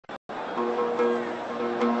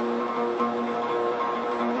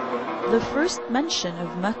The first mention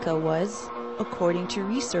of Mecca was, according to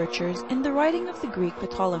researchers, in the writing of the Greek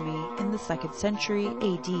Ptolemy in the 2nd century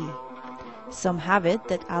AD. Some have it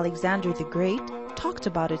that Alexander the Great talked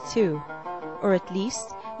about it too, or at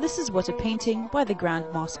least this is what a painting by the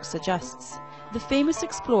Grand Mosque suggests. The famous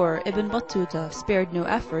explorer Ibn Batutta spared no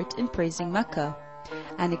effort in praising Mecca,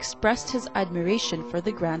 and expressed his admiration for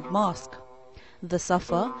the Grand Mosque, the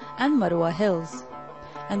Safa and Marwa hills,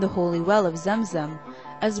 and the holy well of Zamzam,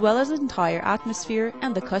 as well as the entire atmosphere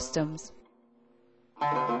and the customs.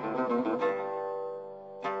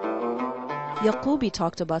 Yaacoubi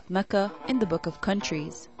talked about Mecca in the Book of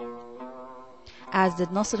Countries, as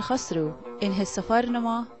did Nasir Khusraw in his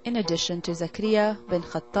Safarnama, in addition to Zakaria bin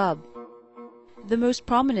Kattab. The most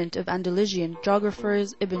prominent of Andalusian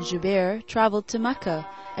geographers, Ibn Jubayr, traveled to Mecca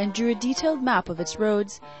and drew a detailed map of its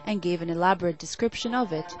roads and gave an elaborate description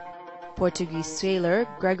of it. Portuguese sailor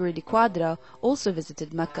Gregeory da Quadra also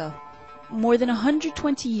visited Mecca. More than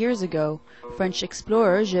 120 years ago, French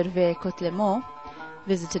explorer Jubayr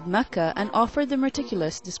visited Mecca and offered the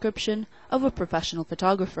meticulous description of a professional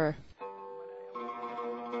photographer.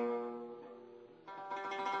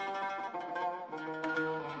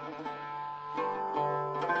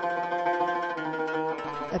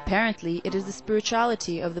 Apparently, it is the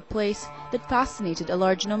spirituality of the place that fascinated a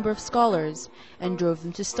large number of scholars and drove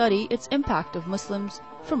them to study its impact of Muslims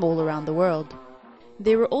from all around the world.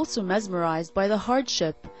 They were also mesmerized by the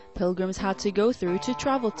hardship pilgrims had to go through to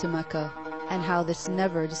travel to Mecca, and how this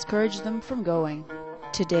never discouraged them from going.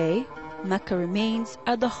 Today, Mecca remains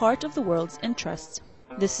at the heart of the world's interests.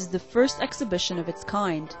 This is the first exhibition of its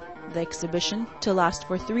kind. The exhibition, to last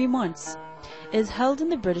for 3 months, is held in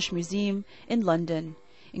the British Museum in London,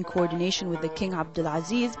 in coordination with the King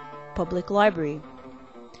Abdulaziz Public Library.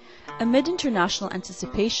 Amid international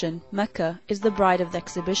anticipation, Mecca is the bride of the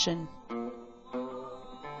exhibition.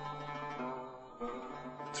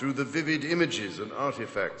 Through the vivid images and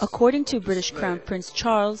artifacts. According to British Crown Prince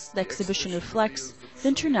Charles, the exhibition reflects the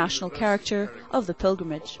international character of the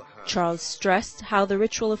pilgrimage. Charles stressed how the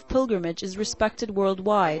ritual of pilgrimage is respected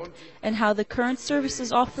worldwide and how the current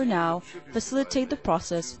services offered now facilitate the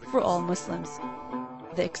process for all Muslims.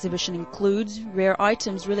 The exhibition includes rare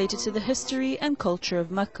items related to the history and culture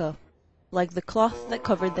of Mecca, like the cloth that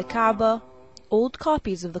covered the Kaaba, old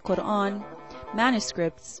copies of the Quran,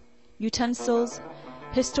 manuscripts, utensils,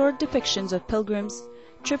 historic depictions of pilgrims,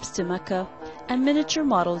 trips to Mecca, and miniature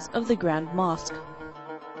models of the Grand Mosque.